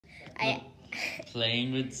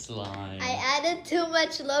Playing with slime. I added too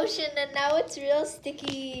much lotion and now it's real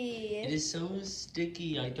sticky. It is so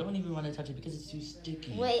sticky. I don't even want to touch it because it's too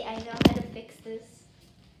sticky. Wait, I know how to fix this.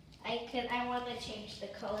 I want to change the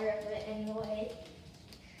color of it anyway.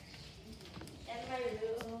 In my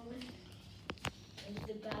room. In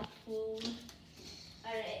the bathroom.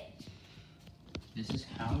 Alright. This is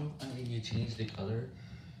how you change the color?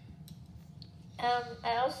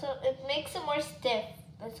 It makes it more stiff.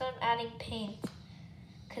 That's why I'm adding paint.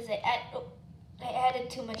 Because I added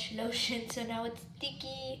too much lotion, so now it's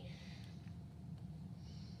sticky.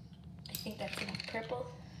 I think that's enough purple.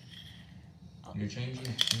 You're changing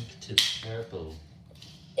pink to purple.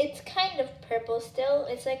 It's kind of purple still.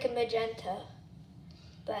 It's like a magenta.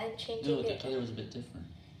 But I'm changing No, the it. color was a bit different.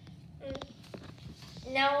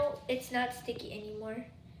 Now it's not sticky anymore.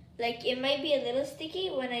 Like, it might be a little sticky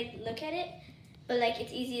when I look at it, but like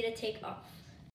it's easy to take off.